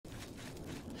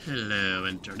Hello,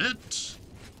 Internet.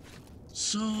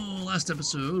 So, last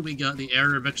episode we got the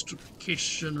area of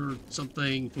extrication or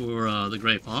something for the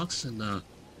Grey Fox, and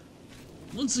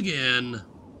once again,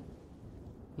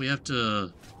 we have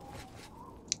to,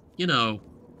 you know,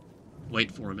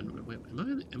 wait for him. Wait,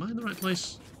 am I in the right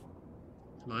place?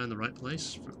 Am I in the right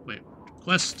place? Wait,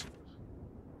 quest.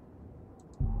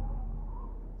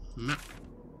 Map.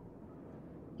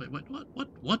 Wait, what? What?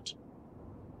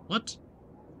 What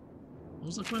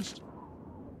was the quest?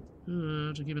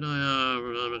 To keep an eye out.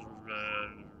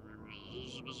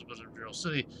 Imperial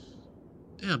City.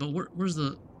 Yeah, but where's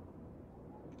the?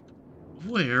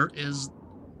 Where is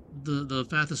the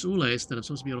Fathus Ules that I'm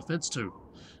supposed to be able to fence to?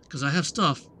 Because I have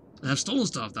stuff. I have stolen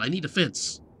stuff that I need to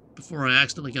fence before I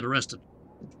accidentally get arrested,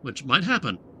 which might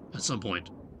happen at some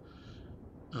point.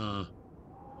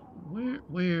 Where?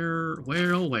 Where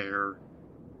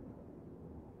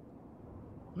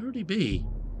would he be?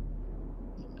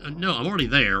 No, I'm already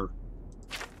there.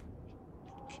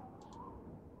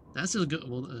 That says go.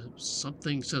 Well,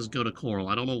 something says go to Coral.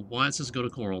 I don't know why it says go to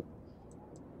Coral.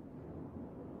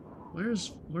 Where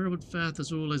would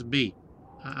Fathus Ules be?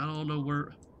 I don't know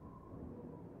where.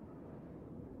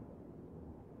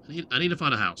 I need to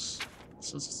find a house.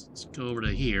 So let's go over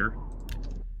to here.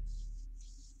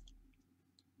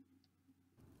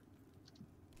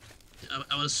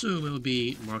 I would assume it would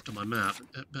be marked on my map,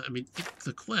 but I mean,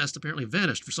 the quest apparently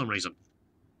vanished for some reason.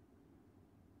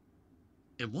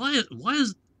 And why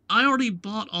is I already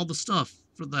bought all the stuff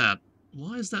for that?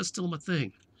 Why is that still my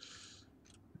thing?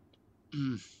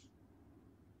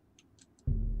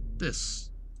 This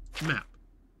map.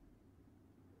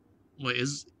 Wait,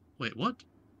 what?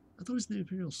 I thought it was the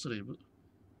Imperial City.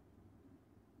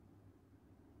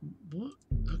 What?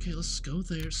 Okay, let's go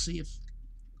there. See if.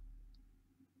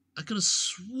 I could have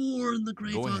sworn the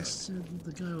Grey Fox said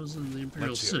the guy was in the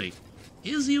Imperial City.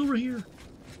 Is he over here?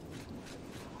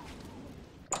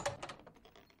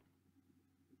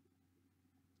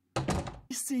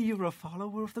 I see you're a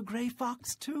follower of the Grey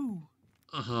Fox too.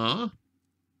 Uh-huh.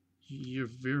 You're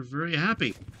very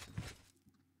happy.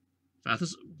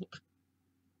 Fathus.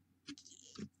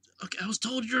 Okay, I was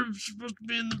told you're supposed to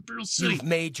be in the Imperial City. You've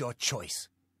made your choice.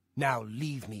 Now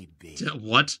leave me be.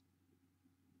 What?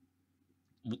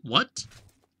 What?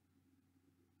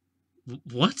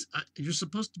 What? You're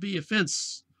supposed to be a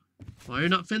fence. Why are you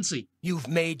not fencing? You've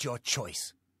made your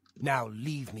choice. Now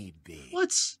leave me be.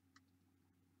 What?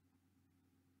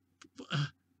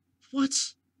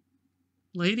 What?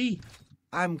 Lady?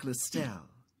 I'm Glistel.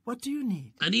 What do you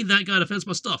need? I need that guy to fence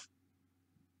my stuff.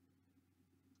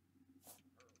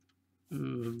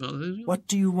 What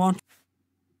do you want?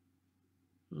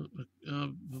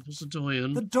 What's the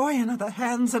doyen? The doyen are the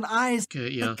hands and eyes. Okay,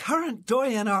 yeah. The current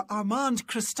doyen are Armand,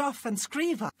 Christophe, and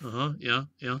Scriva. Uh-huh, yeah.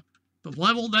 But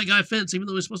why won't that guy fence, even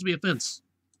though he's supposed to be a fence?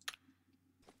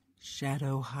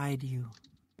 Shadow hide you.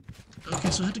 Okay,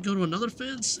 so I had to go to another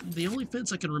fence. The only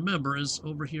fence I can remember is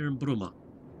over here in Bruma.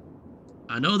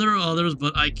 I know there are others,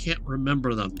 but I can't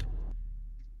remember them.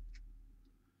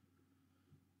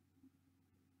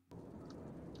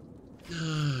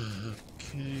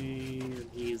 Okay,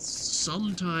 he's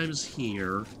sometimes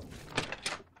here.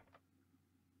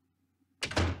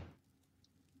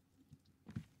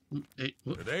 Hey,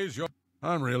 Today's your...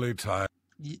 I'm really tired.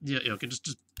 Yeah, okay,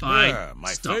 just buy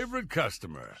my stuff. favorite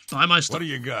customer. Buy my stuff. What do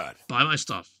you got? Buy my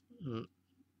stuff.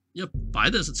 Yep, buy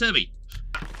this. It's heavy.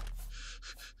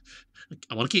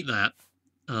 I want to keep that.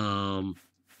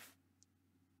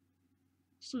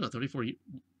 Still got 34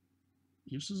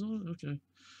 uses on it? Okay.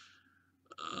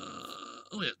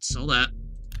 Oh yeah, sell that.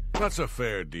 That's a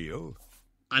fair deal.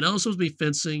 I know it's supposed to be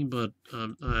fencing, but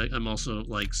I'm also,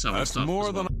 like, selling That's stuff. more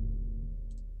as well. than...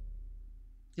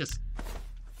 Yes.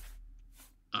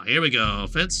 Ah, here we go.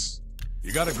 Fence.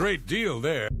 You got a great deal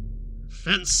there.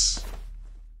 Fence.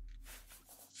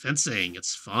 Fencing.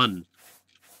 It's fun.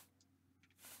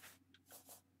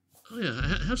 Oh yeah,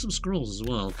 I have some scrolls as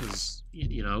well, because,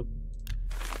 you know,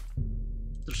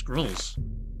 they're scrolls.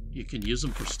 You can use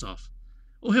them for stuff.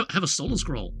 Oh, I have a stolen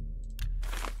scroll.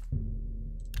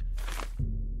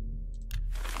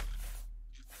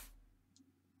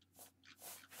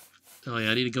 Oh yeah,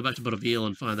 I need to go back to Bethesda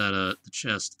and find that the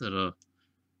chest that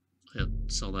yeah,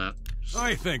 sell that.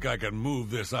 I think I can move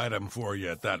this item for you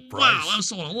at that price. Wow, I was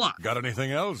sold a lot. Got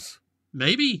anything else?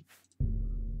 Maybe.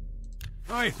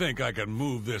 I think I can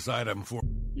move this item for...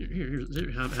 Here,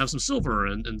 have some silver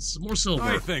and some more silver.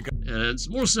 I think... And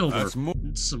some more silver. That's more...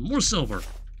 And some more silver.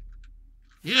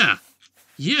 Yeah.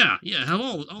 Have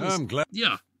all this. I'm glad...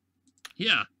 Yeah.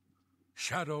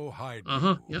 Shadow hide.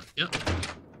 Uh-huh. Yep.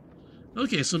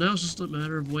 Okay, so now it's just a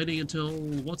matter of waiting until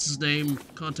what's-his-name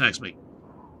contacts me.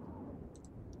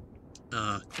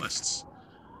 Quests.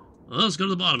 Well, let's go to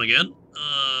the bottom again.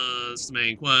 It's the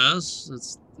main quest.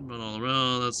 Let's run all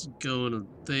around. Let's go into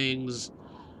things.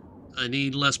 I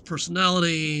need less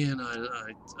personality, and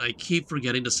I keep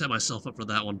forgetting to set myself up for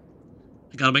that one.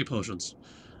 I gotta make potions.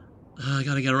 I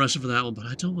gotta get arrested for that one, but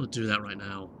I don't want to do that right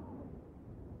now.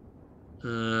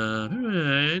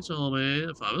 Peryite told me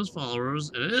if I was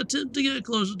followers, in an attempt to get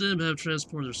closer to him, have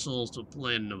transported their souls to a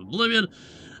plane of Oblivion.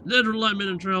 Daedric light men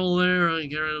and travel there. I can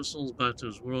carry those souls back to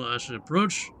his world. I should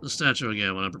approach the statue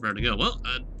again when I'm prepared to go. Well,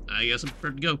 I guess I'm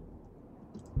prepared to go.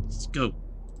 Let's go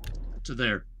to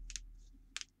there.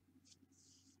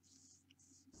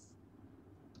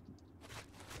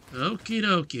 Okie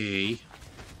dokie.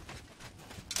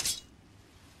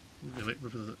 Wait for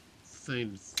the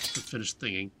thing to finish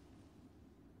thinging.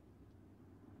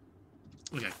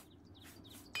 Okay.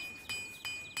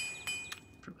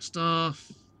 Print my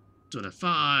stuff. Do it at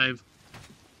 5.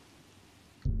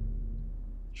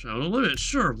 Shadow limit?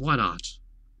 Sure, why not?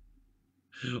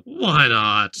 Why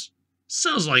not?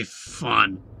 Sounds like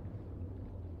fun.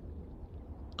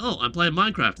 Oh, I'm playing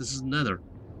Minecraft. This is Nether.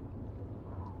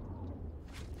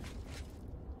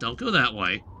 Don't go that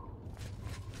way.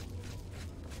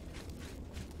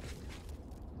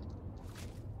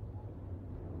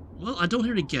 Well, I don't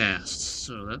hear any ghasts,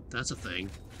 so that's a thing.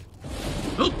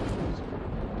 Oh!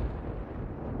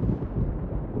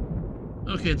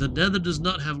 Okay, the Nether does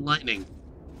not have lightning.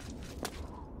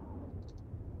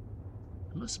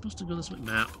 Am I supposed to go this way?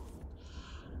 Map.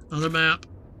 Other map.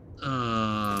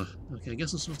 Okay, I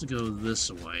guess I'm supposed to go this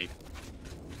way.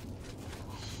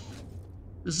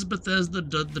 This is Bethesda.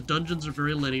 The dungeons are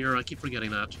very linear. I keep forgetting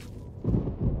that.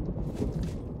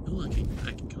 Oh, I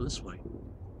can go this way.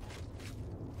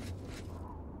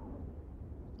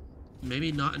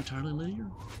 Maybe not entirely linear,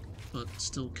 but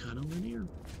still kind of linear.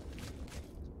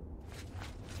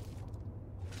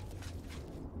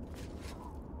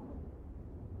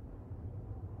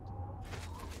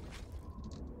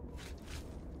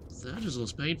 That just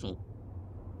looks painful.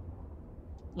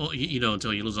 Well, you know,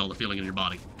 until you lose all the feeling in your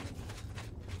body.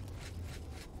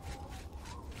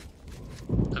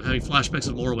 I'm having flashbacks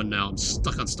of Morrowind now. I'm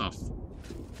stuck on stuff.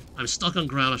 I'm stuck on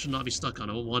ground I should not be stuck on.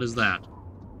 Oh, what is that?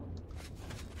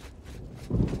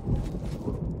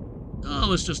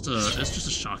 Oh, it's just a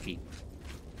Shocky.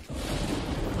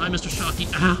 Hi, Mr. Shocky.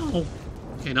 Ow!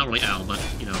 Okay, not really ow, but,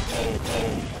 you know.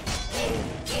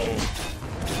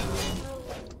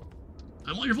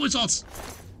 I want your voice salts!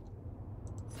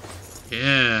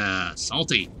 Yeah,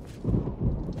 salty.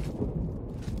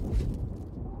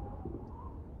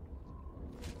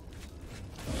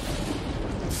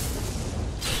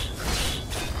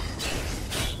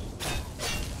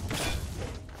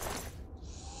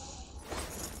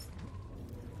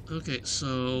 Okay,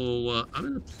 so I'm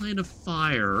in a plane of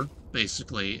fire,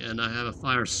 basically, and I have a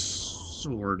fire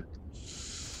sword.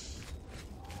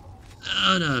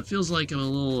 No, it feels like I'm a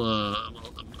little,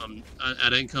 I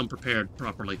didn't come prepared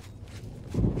properly.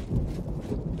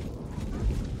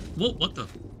 Whoa, what the?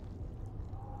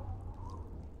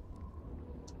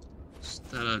 Is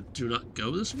that a do not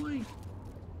go this way?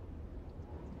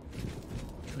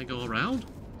 Can I go around?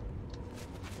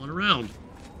 One around.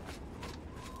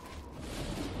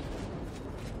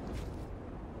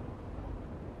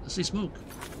 I see smoke.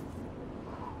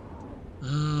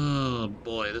 Oh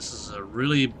boy, this is a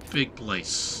really big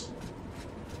place.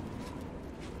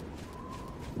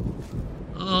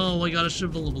 Oh, I got a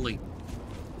chivalry.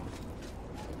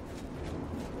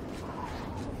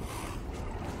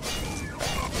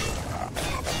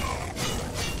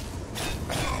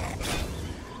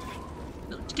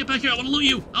 No, get back here! I want to loot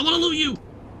you! I want to loot you!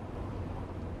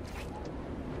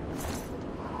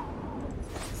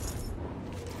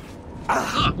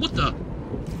 Ah, what the?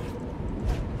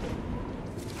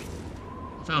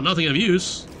 I found nothing of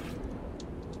use.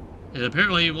 It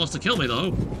apparently wants to kill me,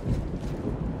 though.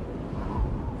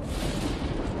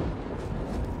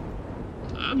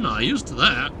 I'm not used to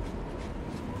that.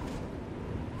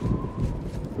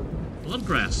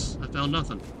 Bloodgrass. I found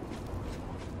nothing.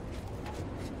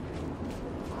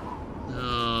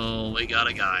 Oh, we got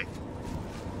a guy.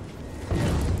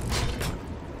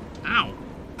 Ow.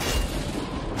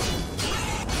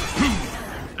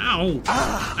 Ow!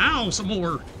 Ow! Some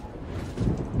more!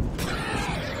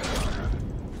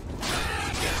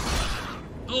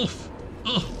 Oh!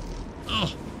 Oh!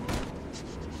 Oh!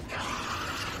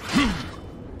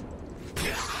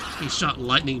 He shot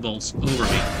lightning bolts over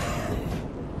me.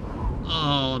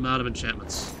 Oh, I'm out of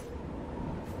enchantments.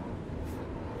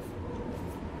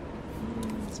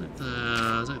 Let's take that.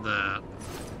 Let's take that.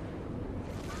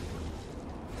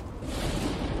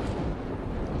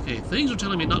 Okay, things are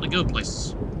telling me not to go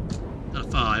places. Got a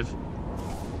 5.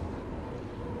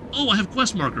 Oh, I have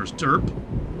quest markers, derp.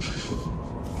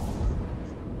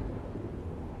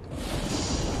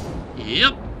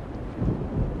 Yep.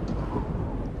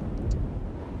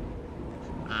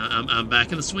 I'm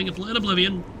back in the swing of playing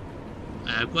Oblivion.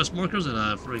 I have quest markers and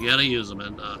I forget to use them.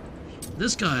 And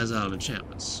this guy is out of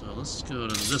enchantments, so let's go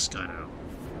to this guy now.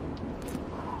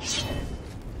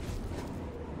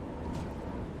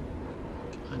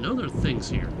 I know there are things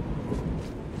here.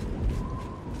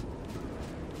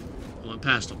 I went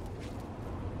past them.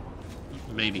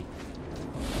 Maybe.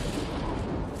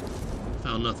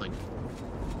 Found nothing.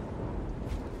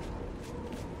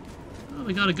 Oh,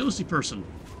 we got a ghosty person.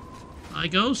 Hi,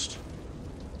 ghost.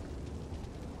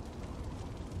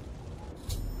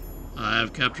 I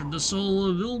have captured the soul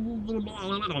of Door to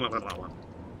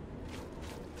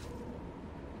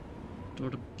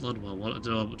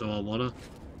Bloodwell.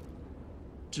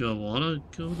 Do I wanna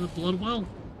go to Bloodwell?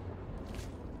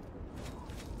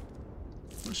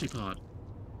 Fleshy pod.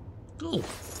 Go.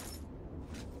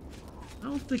 I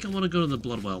don't think I want to go to the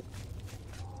Bloodwell.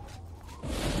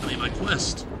 I mean, my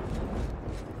quest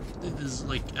is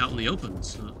like out in the open,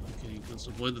 so okay, let's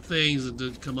avoid the things that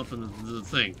did come up in the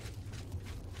thing.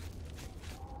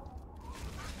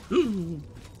 Ooh.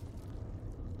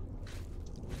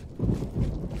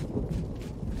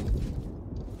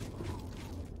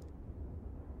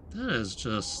 That is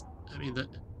just, I mean, that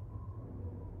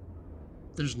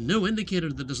there's no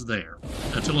indicator that it's there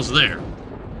until it's there.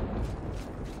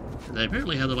 And they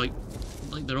apparently have like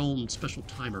their own special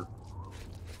timer.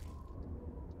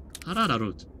 Harada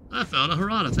root. I found a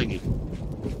Harada thingy.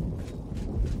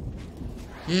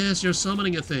 Yes, you're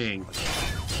summoning a thing.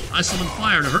 I summoned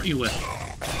fire to hurt you with.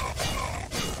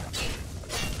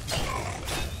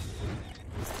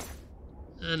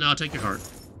 And now I'll take your heart.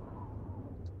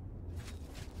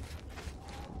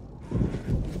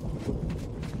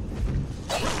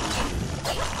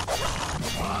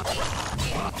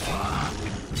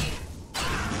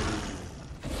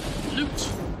 Loot.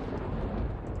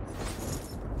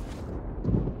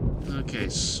 Okay,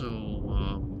 so,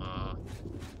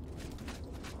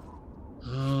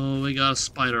 oh, we got a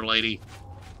spider lady.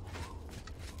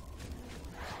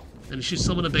 And she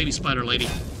summoned a baby spider lady.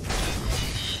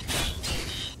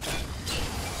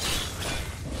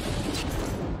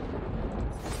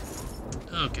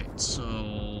 Okay,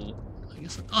 so, I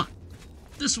guess,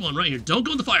 this one right here. Don't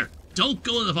go in the fire. Don't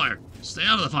go in the fire. Stay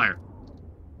out of the fire.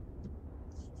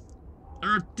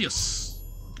 Ertius.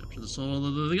 Capture the soul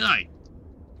of the guy.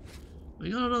 We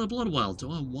got another blood well.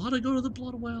 Do I want to go to the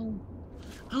blood well?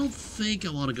 I don't think I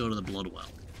want to go to the blood well.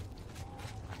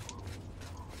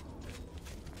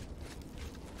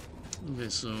 Okay,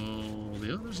 so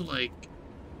the others are like...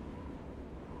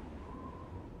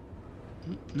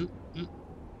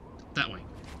 that way.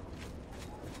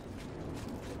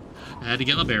 I had to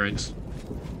get my bearings.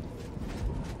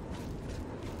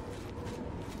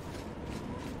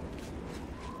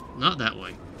 Not that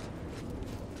way.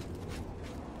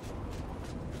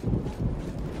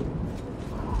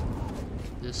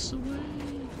 This way?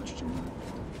 Question mark.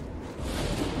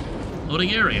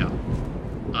 Loading area.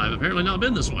 I've apparently not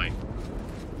been this way.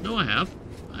 No, I have.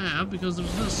 I have because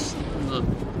there's this and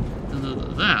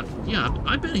that. Yeah,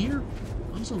 I've been here.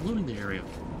 I'm also loading the area.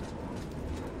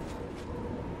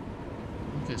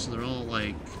 Okay, so they're all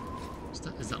like...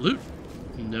 Is that loot?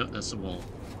 No, that's the wall.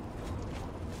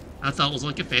 I thought it was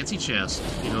like a fancy chest,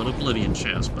 you know, an Oblivion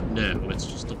chest, but no, it's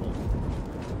just a wall.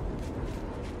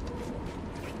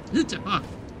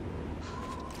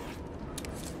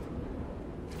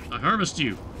 I harvest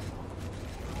you.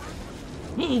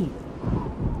 Whoa!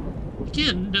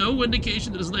 Again, no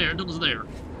indication that it's there until it's there.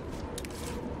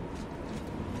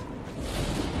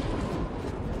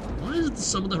 Why is it that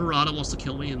some of the Harada wants to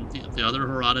kill me and the other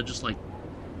Harada just like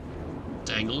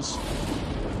dangles?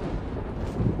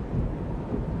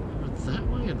 That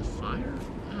way in the fire?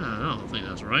 I don't think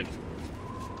that's right.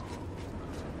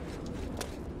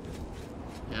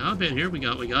 Yeah, I've been here. We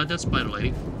got that spider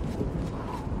lady.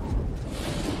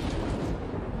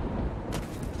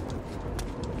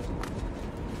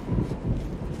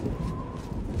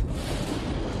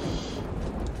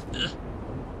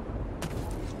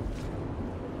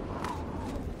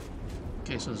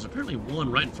 Okay, so there's apparently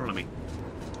one right in front of me.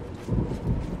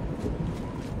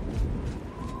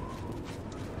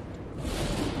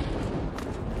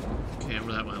 Okay,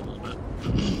 over that way a little bit.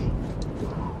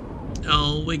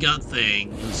 Oh, we got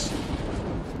things.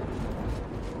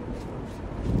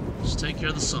 Just take care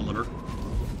of the summoner.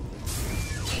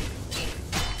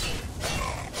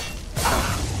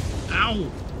 Ow!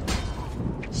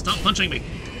 Stop punching me!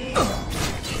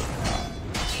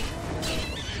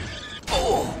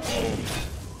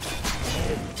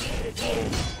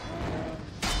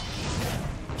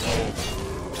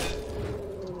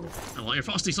 want your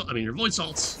frosty salt. I mean, your void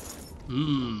salts.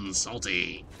 Mmm,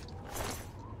 salty.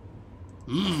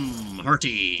 Mmm,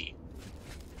 hearty.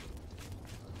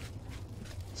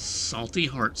 Salty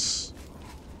hearts.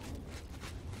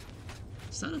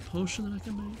 Is that a potion that I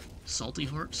can make? Salty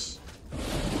hearts?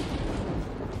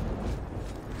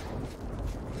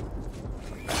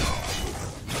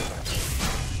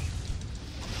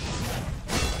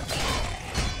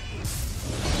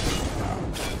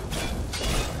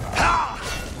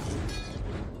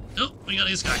 Oh, we got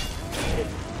this guy.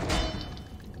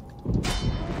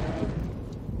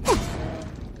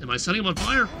 Am I setting him on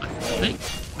fire? I think.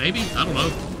 Maybe? I don't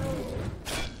know.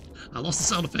 I lost the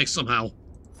sound effects somehow.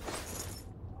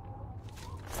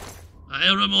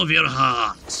 I remove your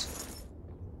heart.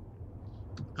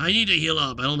 I need to heal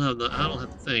up. I don't have the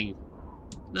thing.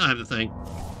 No, I have the thing.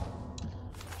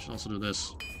 I should also do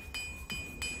this.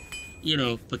 You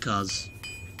know, because.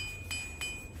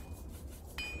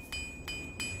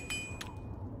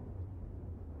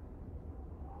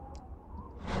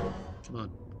 Come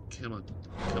on. Come on.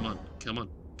 Come on. Come on.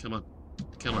 Come on.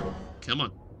 Come on. Come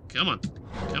on. Come on.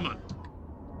 Come on.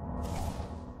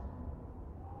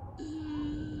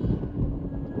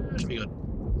 That should be good.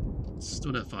 Let's do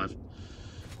an F5.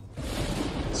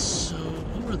 So,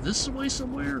 over this way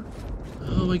somewhere?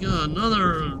 Oh my god,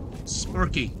 another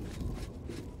Sparky.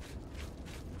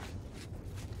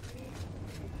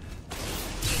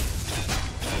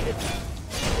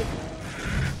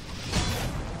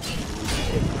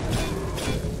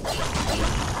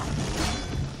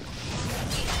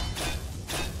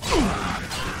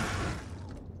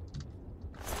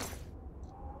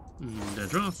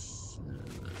 Dead rough.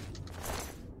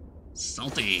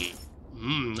 Salty.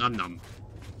 Mmm, nom nom.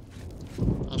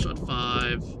 I'll shot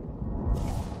 5.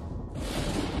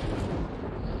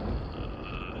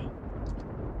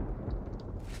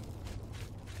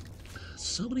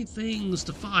 So many things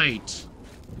to fight.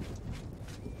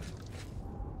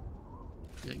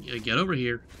 Yeah, get over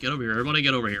here. Get over here. Everybody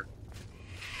get over here.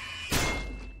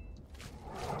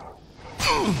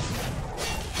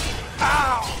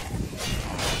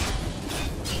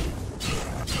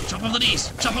 Chop off the knees!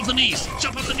 Chop off the knees!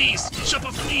 Chop off the knees! Chop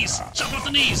off the knees! Chop off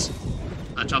the knees!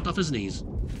 I chopped off his knees.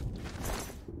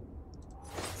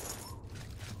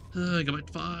 Go back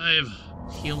to 5.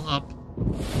 Heal up.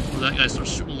 Before that guy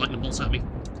starts shooting lightning bolts at me.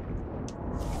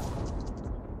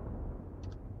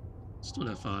 Let's do an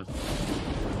F5.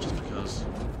 Just because.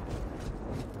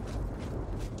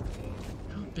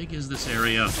 How big is this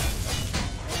area?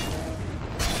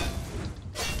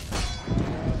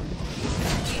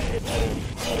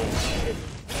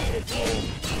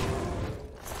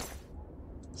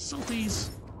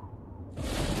 Salties.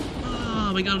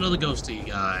 Ah, we got another ghosty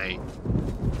guy.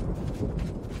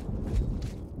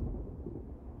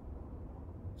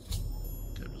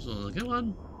 Okay, so come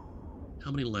on.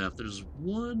 How many left? There's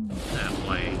 1 that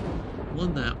way.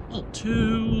 1 that. Oh,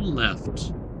 2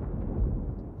 left.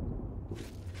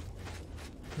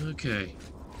 Okay.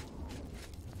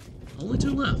 Only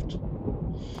 2 left.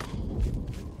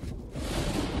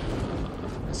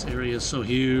 This area is so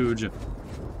huge. I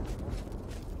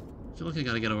feel like I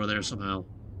gotta get over there somehow,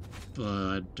 but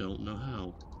I don't know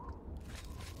how.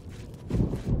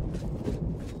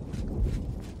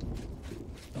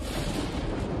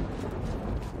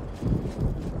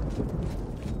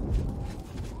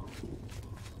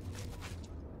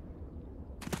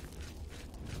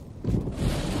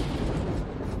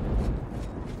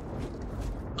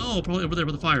 Oh, probably over there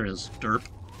where the fire is. Derp.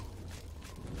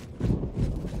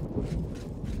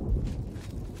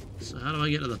 So how do I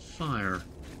get to the fire?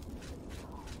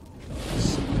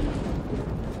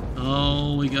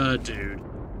 Oh, we got a dude.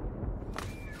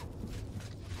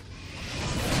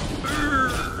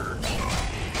 Burn!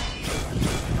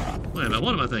 Wait a minute,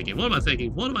 what am I thinking? What am I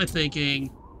thinking? What am I thinking?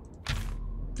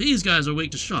 These guys are weak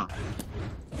to shock.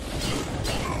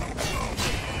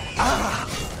 Ah!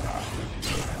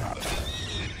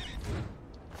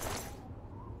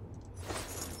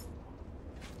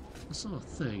 I saw a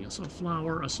thing. I saw a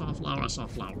flower. I saw a flower. I saw a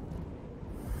flower.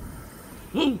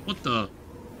 Whoa! What the?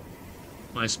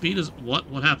 My speed is... What?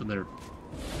 What happened there?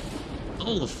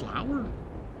 Oh, the flower?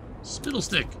 Spittle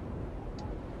stick.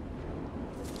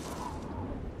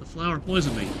 The flower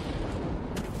poisoned me.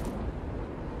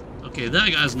 Okay,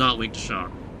 that guy's not weak to shock.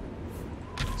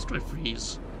 Let's try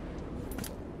freeze.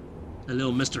 Hello,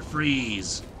 Mr.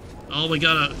 Freeze. Oh, we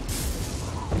gotta...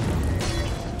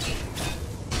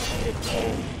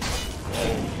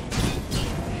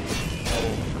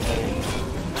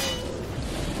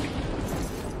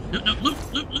 No, no, loop.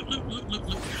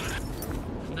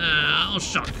 Now,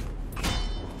 shock.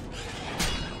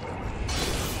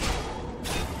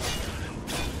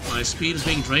 My speed is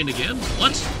being drained again?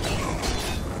 What?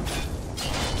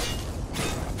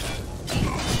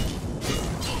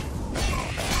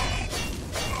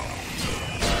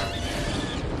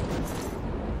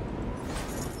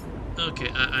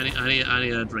 Okay, I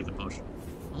need a drink a potion.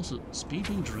 Also, speed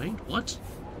being drained? What?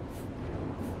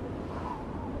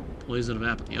 Poison of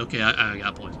apathy. Okay, I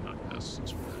got poison. Okay, that's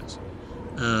what it is.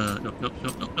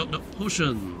 No,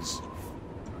 potions.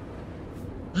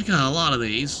 I got a lot of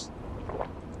these.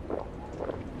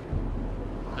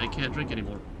 I can't drink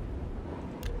anymore.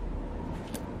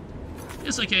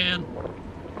 Yes, I can.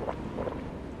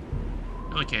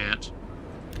 No, I can't.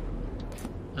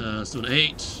 Let's do an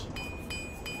 8.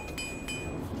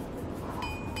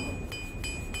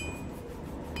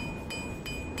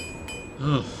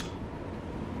 Ugh.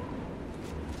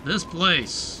 This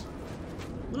place.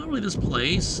 Not really this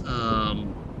place. The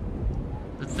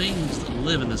things that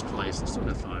live in this place. Let's do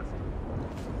that 5.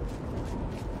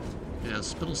 Yeah,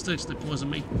 spittle sticks, they poison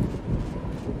me.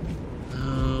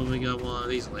 Oh, we got one of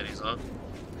these ladies, huh?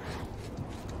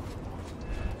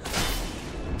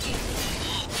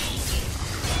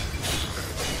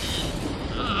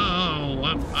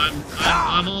 Oh,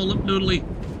 I'm all lip noodly.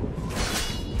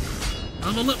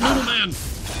 I'm a lip noodle man.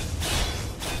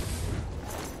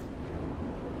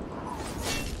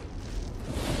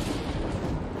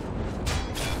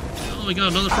 Oh, we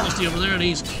got another Frosty over there, and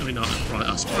he's... I mean, not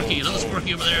a Sparky, another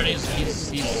Sparky over there, and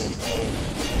he's...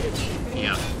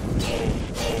 Yeah.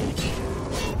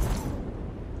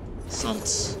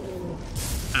 Salts.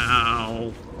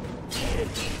 Ow.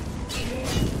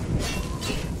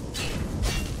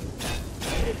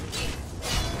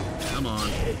 Come on.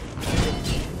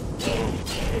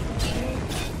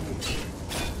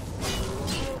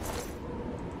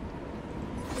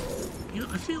 You know,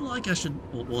 I feel like I should,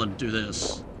 well, 1, do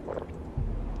this.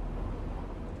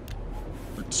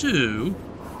 But 2,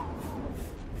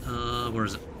 where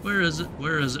is it? Where is it?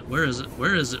 Where is it? Where is it?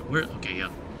 Where is it? Where? Okay, yeah.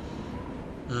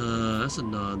 That's a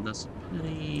none. That's a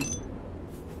penny.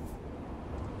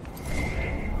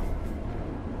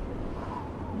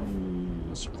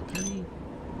 Let's start with a penny.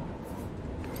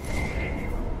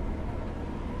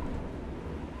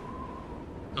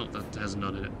 Oh, that has a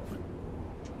none in it.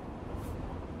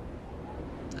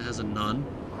 That has a none.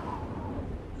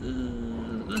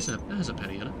 That has a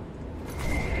penny in it.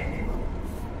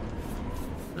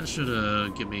 That should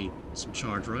give me some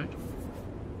charge, right?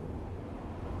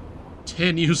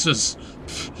 10 uses.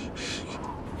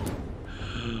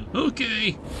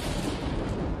 Okay.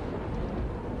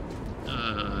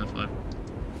 F5.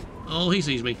 Oh, he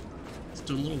sees me. Let's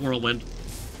do a little whirlwind.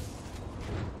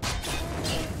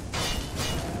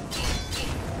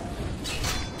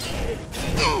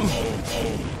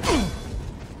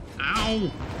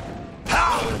 Ow!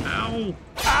 Ow!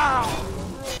 Ow!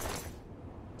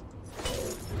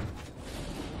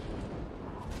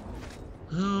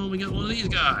 Oh, we got one of these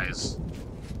guys.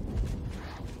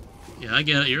 Yeah, I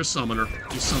get it. You're a summoner.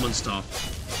 You summon stuff.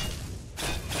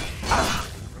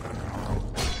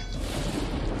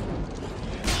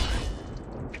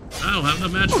 I don't have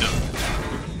enough magic up.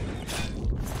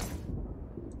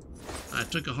 I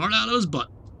took a heart out of his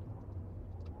butt.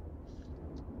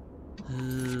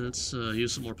 Let's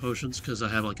use some more potions, because I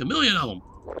have like 1,000,000 of them.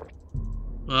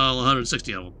 Well,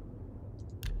 160 of them.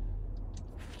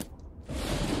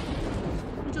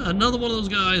 We got another one of those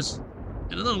guys.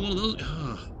 And another one of those...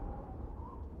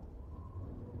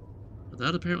 But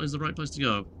that apparently is the right place to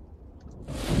go.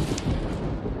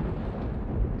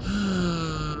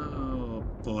 Oh,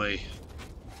 boy.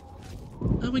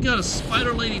 And we got a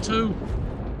spider lady, too.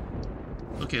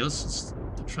 Okay, let's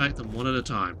attract them one at a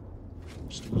time.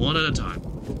 Just one at a time.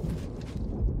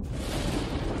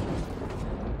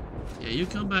 Yeah, you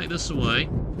come back this way.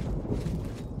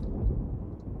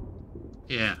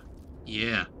 Yeah.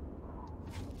 Yeah.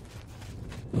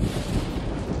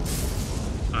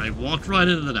 I walked right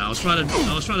into that. I was trying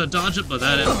to dodge it, but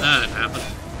that didn't happen.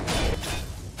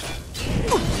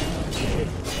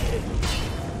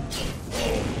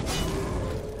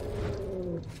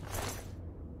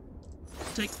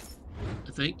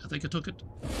 I think I took it.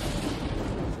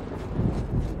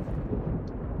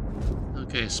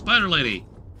 Okay, spider lady.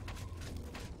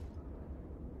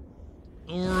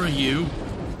 Or you.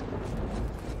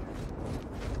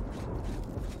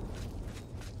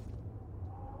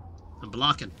 I'm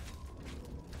blocking.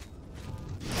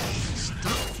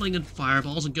 Stop flinging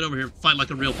fireballs and get over here and fight like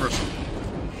a real person.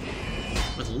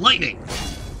 With lightning.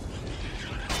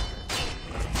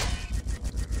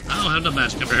 I don't have no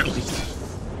magic apparently.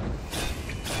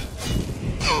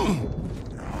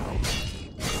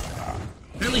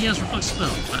 Apparently he has reflect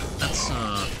spell.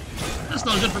 That's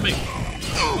not good for me.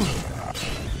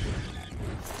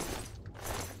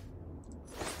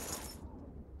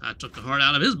 I took the heart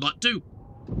out of his butt, too.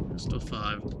 Just a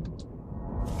 5.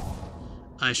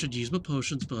 I should use my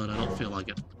potions, but I don't feel like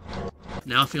it.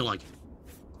 Now I feel like it.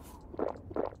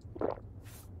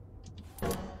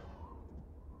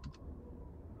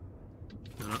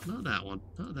 No, not that one.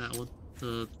 Not that one.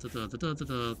 The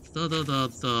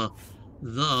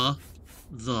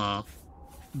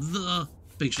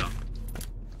big shot.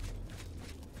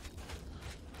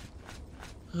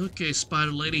 Okay,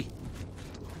 Spider Lady.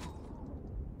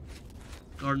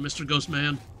 Guard Mr. Ghost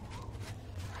Man.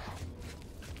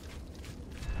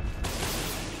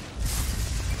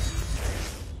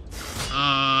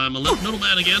 I'm a little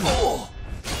man again.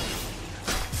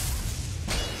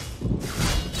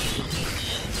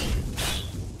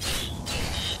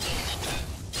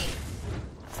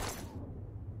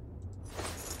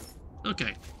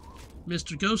 Okay.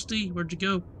 Mr. Ghosty, where'd you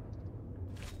go?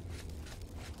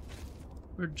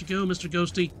 Where'd you go, Mr.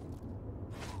 Ghosty?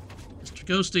 Mr.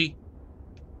 Ghosty.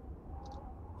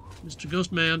 Mr.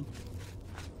 Ghost Man.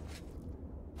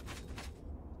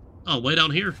 Oh, way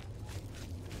down here.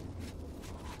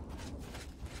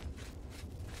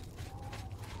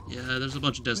 Yeah, there's a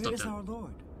bunch of dead stuff down. Our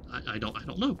Lord? I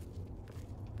don't know.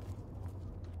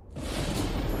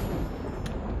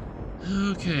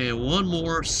 Okay, one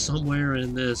more somewhere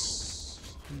in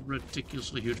this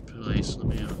ridiculously huge place. Let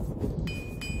me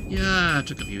yeah, I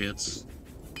took a few hits.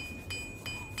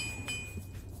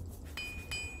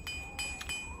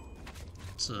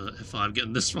 It's F5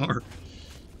 getting this far.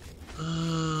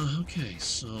 Okay,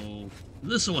 so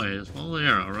this way. Just follow the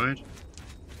arrow, right?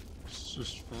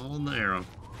 Just following the arrow.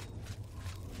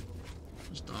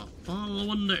 Just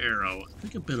following the arrow. I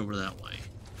think I've been over that way.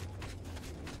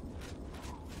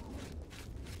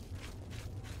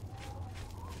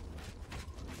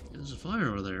 There's a fire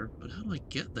over there, but how do I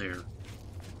get there?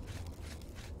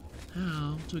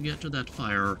 How to get to that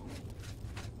fire?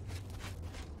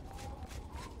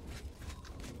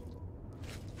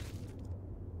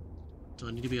 Do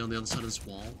I need to be on the other side of this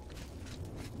wall?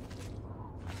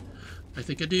 I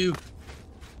think I do.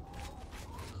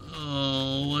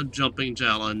 Oh, a jumping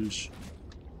challenge.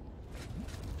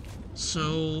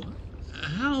 So,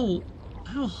 how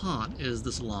hot is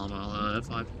this lava? If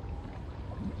I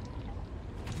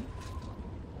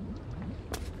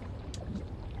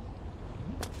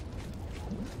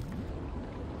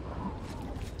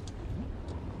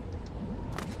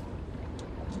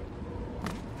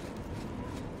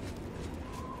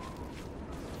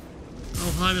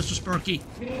hi, Mr. Sparky.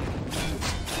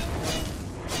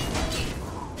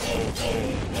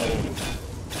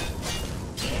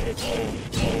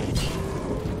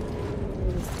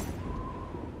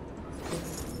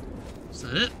 Is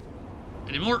that it?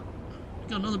 Any more? We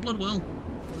got another blood well.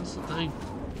 That's the thing.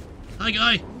 Hi,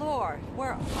 guy. Lord,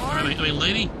 where are I mean,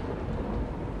 lady.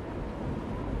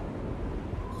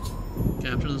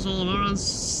 Capture the soul of the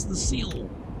seal.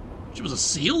 She was a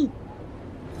seal?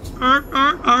 Okay,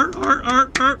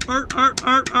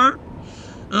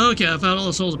 I found all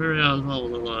the souls of Peryite.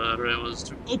 It was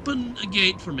to open a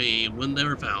gate for me when they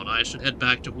were found. I should head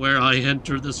back to where I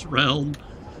entered this realm.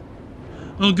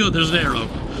 Oh good, there's an arrow.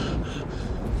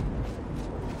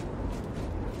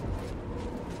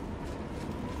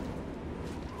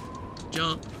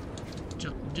 Jump.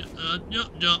 Jump,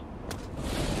 jump, jump.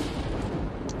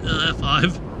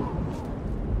 F5.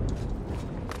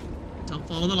 Don't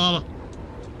follow the lava.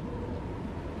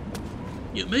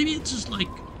 Yeah, maybe it's just like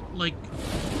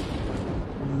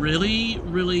really,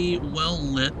 really well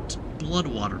lit blood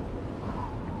water.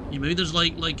 Yeah, maybe there's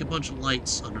like a bunch of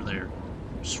lights under there.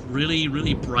 Just really,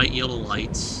 really bright yellow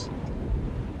lights.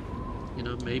 You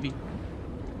know, maybe.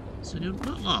 So, you know,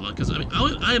 not lava, because I mean,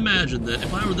 I imagine that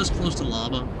if I were this close to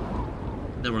lava,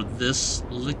 that were this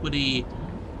liquidy,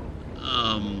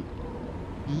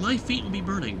 my feet would be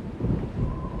burning.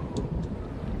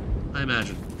 I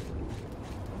imagine.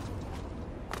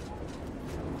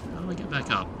 How do I get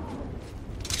back up?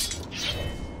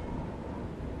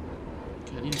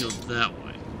 Okay, I need to go that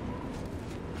way.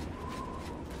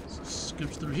 So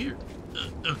scooch through here.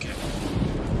 Okay.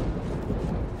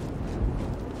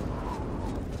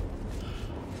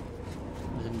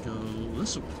 Then go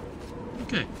this way.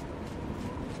 Okay.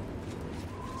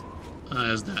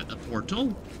 Is that a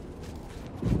portal?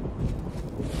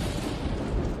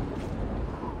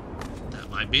 That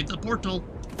might be the portal.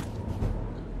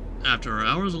 After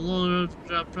hours of long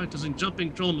practicing jumping,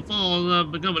 controlling the fall,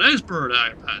 I've become an expert.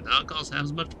 I now cost half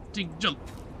as much to jump.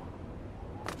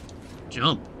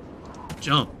 Jump.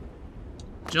 Jump.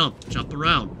 Jump. Jump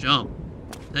around. Jump.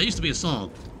 That used to be a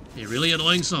song. A really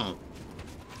annoying song.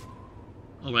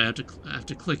 Oh, I have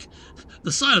to click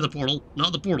the side of the portal,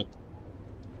 not the portal.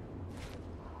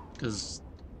 Because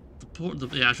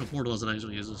the actual portal doesn't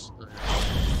actually use this.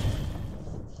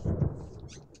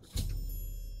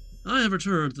 I have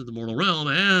returned to the mortal realm,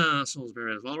 and souls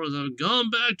various followers have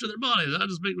gone back to their bodies. I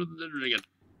just speak with the again.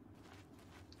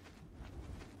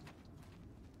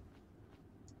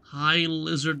 Hi,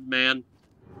 lizard man.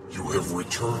 You have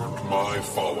returned my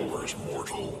followers,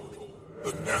 mortal.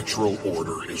 The natural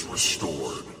order is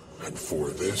restored, and for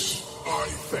this, I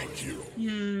thank you.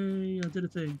 Yay, I did a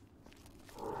thing.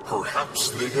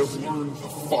 Perhaps they have learned the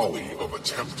folly of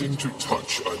attempting to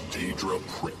touch a Daedric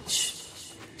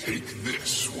Prince. Take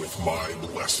this with my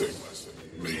blessing.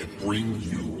 May it bring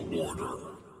you order.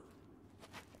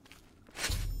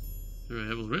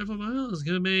 Alright, well, right for my house. It's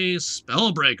gonna be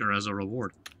Spellbreaker as a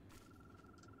reward.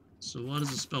 So what is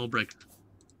a Spellbreaker?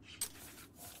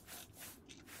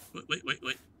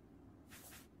 Wait.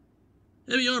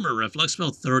 Heavy armor, reflect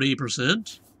spell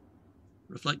 30%.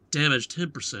 Reflect damage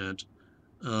 10%.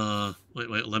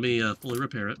 Wait, let me fully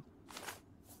repair it.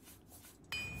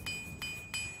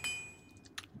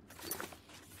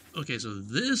 Okay, so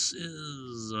this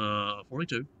is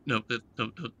 42. No,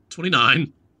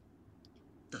 29.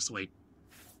 That's the weight.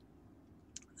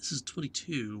 This is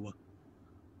 22.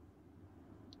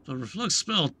 So reflect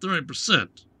spell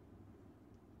 30%.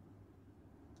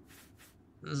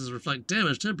 This is reflect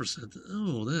damage 10%.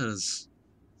 Oh, that is.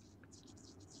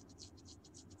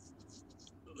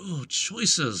 Oh,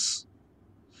 choices.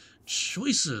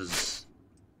 Choices.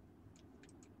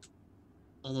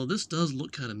 Although this does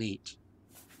look kind of neat.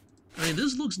 I mean,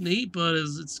 this looks neat, but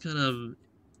it's kind of...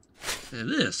 And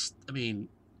this, I mean...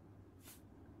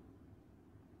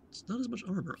 It's not as much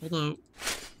armor, although...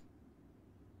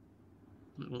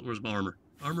 Where's my armor?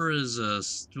 Armor is,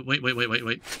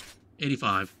 wait.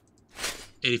 85.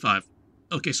 85.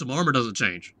 Okay, so my armor doesn't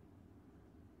change.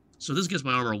 So this gets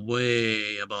my armor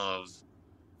way above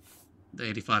the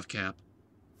 85 cap.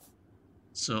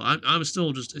 So I'm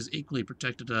still just as equally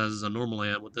protected as I normally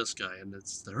am with this guy, and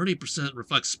it's 30%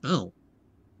 reflect spell.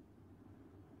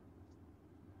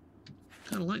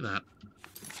 Kind of like that.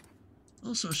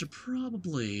 Also, I should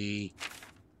probably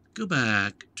go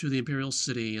back to the Imperial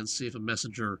City and see if a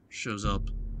messenger shows up.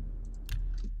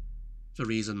 For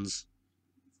reasons.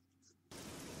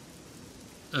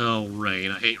 Oh,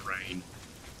 rain. I hate rain.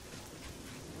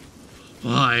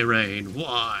 Why, rain?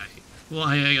 Why?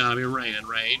 Why it gotta be raining,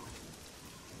 rain?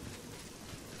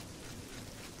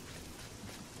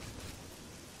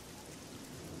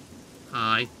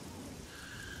 Hi.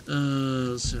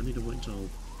 So I need to wait until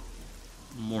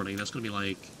morning. That's gonna be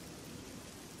like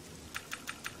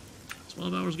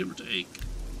 12 hours, give or take.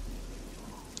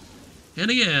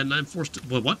 And again, I'm forced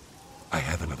to... What? I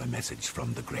have another message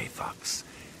from the Grey Fox.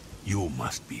 You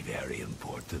must be very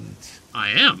important.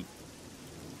 I am.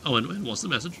 Oh, and what's the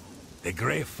message? The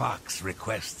Grey Fox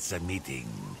requests a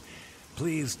meeting.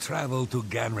 Please travel to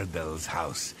Ganradell's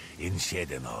house in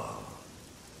Shedenhall.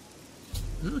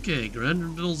 Okay,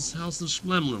 Granville's house of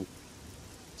Schlemlil.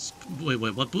 Wait,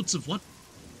 what? Boots of what?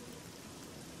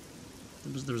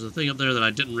 There was a thing up there that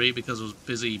I didn't read because I was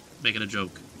busy making a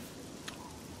joke.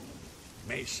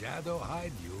 May shadow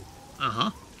hide you.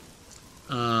 Uh-huh.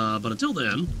 But until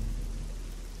then...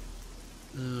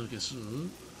 okay, so...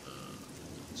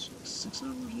 6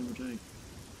 hours, give or take?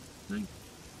 I think?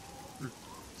 Or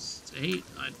 8?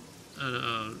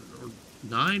 Or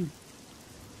 9?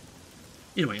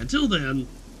 Anyway, until then,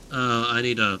 I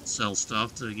need to sell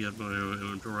stuff to get my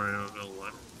inventory.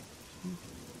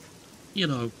 You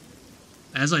know,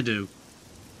 as I do.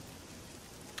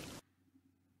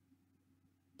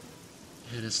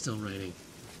 And it's still raining.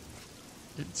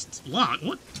 It's locked.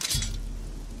 What?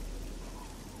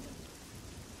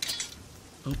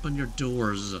 Open your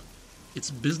doors.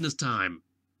 It's business time.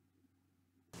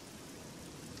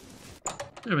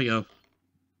 There we go.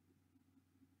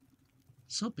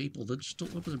 Some people, they just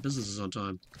don't open their businesses on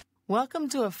time. Welcome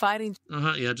to a fighting...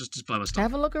 Yeah, just buy my stuff.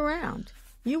 Have a look around.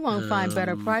 You won't find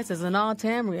better prices in all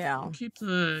Tamriel. Keep.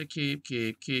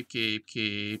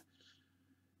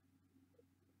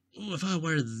 Oh, if I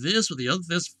wear this with the other,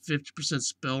 this 50%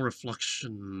 spell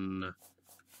reflection.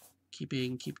 Keep.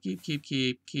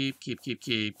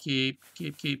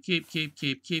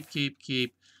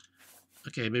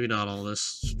 Okay, maybe not all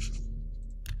this.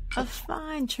 A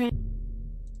fine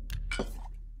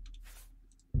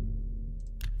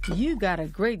You got a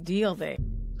great deal there.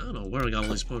 I don't know where I got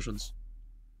all these potions.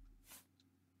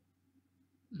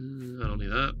 I don't need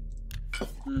that. I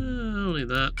don't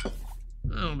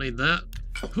need that.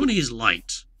 Who needs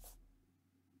light?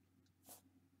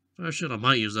 If I should, I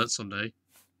might use that someday.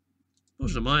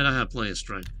 Potion of Might, I have plenty of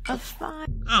strength. A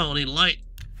fine. I don't need light.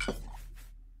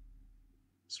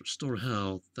 Let's restore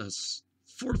health. That's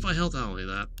fortify health. I don't need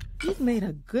that. You've made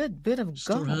a good bit of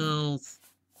Restore gold. health.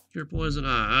 Cure poison.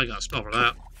 I got a spell for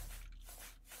that.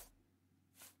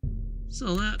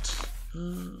 Sell that.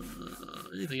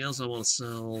 Anything else I want to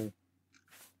sell?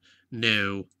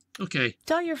 No. Okay.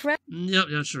 Tell your friend. Yep,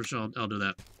 sure, I'll do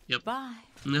that. Yep. Bye.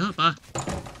 Yeah, bye.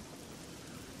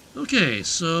 Okay,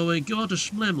 so we go on to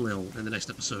Schlemlil in the next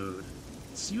episode.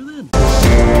 See you then.